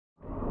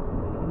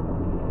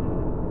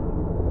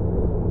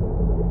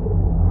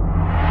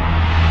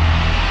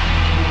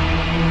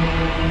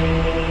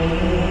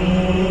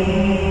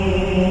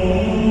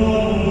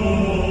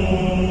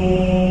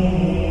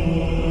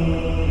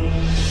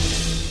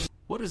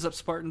What is up,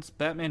 Spartans?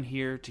 Batman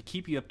here to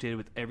keep you updated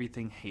with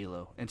everything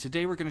Halo, and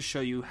today we're going to show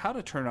you how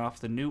to turn off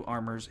the new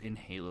armors in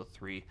Halo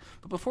 3.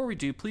 But before we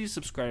do, please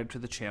subscribe to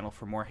the channel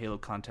for more Halo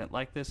content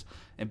like this,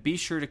 and be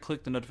sure to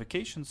click the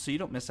notifications so you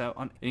don't miss out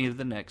on any of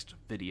the next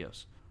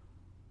videos.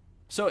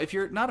 So if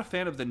you're not a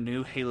fan of the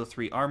new Halo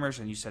 3 armors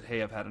and you said,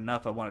 hey, I've had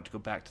enough, I want it to go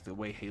back to the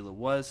way Halo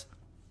was,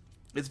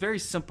 it's very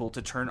simple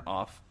to turn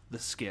off the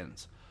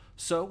skins.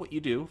 So what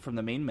you do from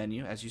the main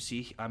menu, as you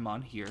see I'm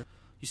on here,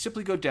 you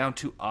simply go down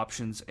to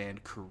Options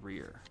and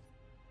Career.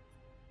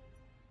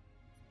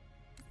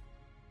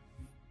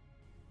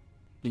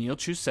 Then you'll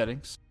choose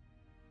Settings.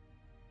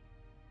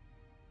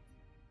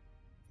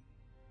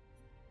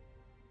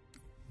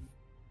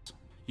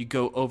 You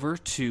go over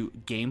to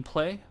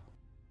Gameplay.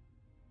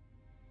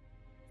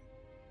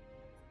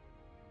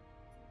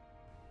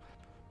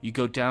 You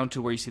go down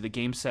to where you see the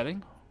game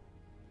setting.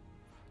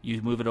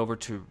 You move it over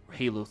to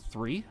Halo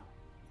 3.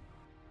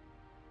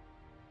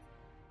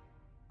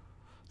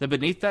 Then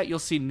beneath that, you'll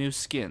see new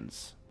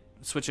skins.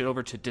 Switch it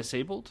over to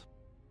disabled.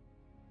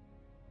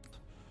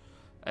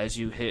 As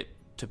you hit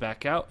to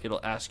back out, it'll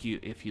ask you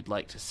if you'd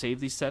like to save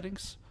these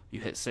settings. You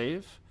hit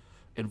save,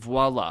 and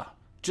voila.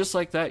 Just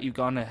like that, you've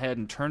gone ahead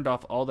and turned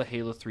off all the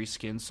Halo 3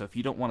 skins. So if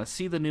you don't want to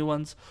see the new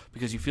ones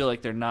because you feel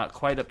like they're not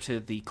quite up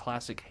to the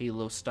classic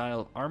Halo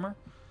style of armor,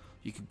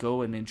 you could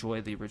go and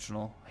enjoy the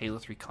original Halo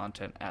 3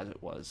 content as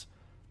it was.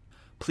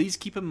 Please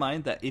keep in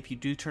mind that if you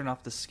do turn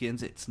off the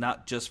skins, it's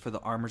not just for the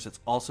armors, it's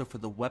also for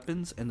the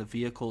weapons and the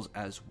vehicles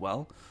as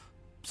well.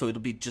 So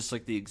it'll be just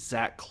like the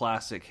exact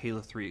classic Halo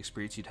 3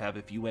 experience you'd have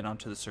if you went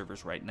onto the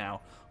servers right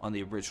now on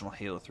the original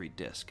Halo 3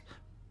 disc.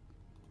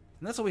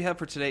 And that's all we have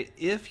for today.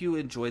 If you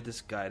enjoyed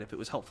this guide, if it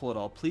was helpful at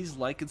all, please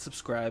like and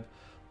subscribe.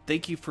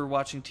 Thank you for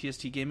watching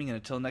TST Gaming, and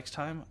until next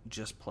time,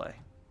 just play.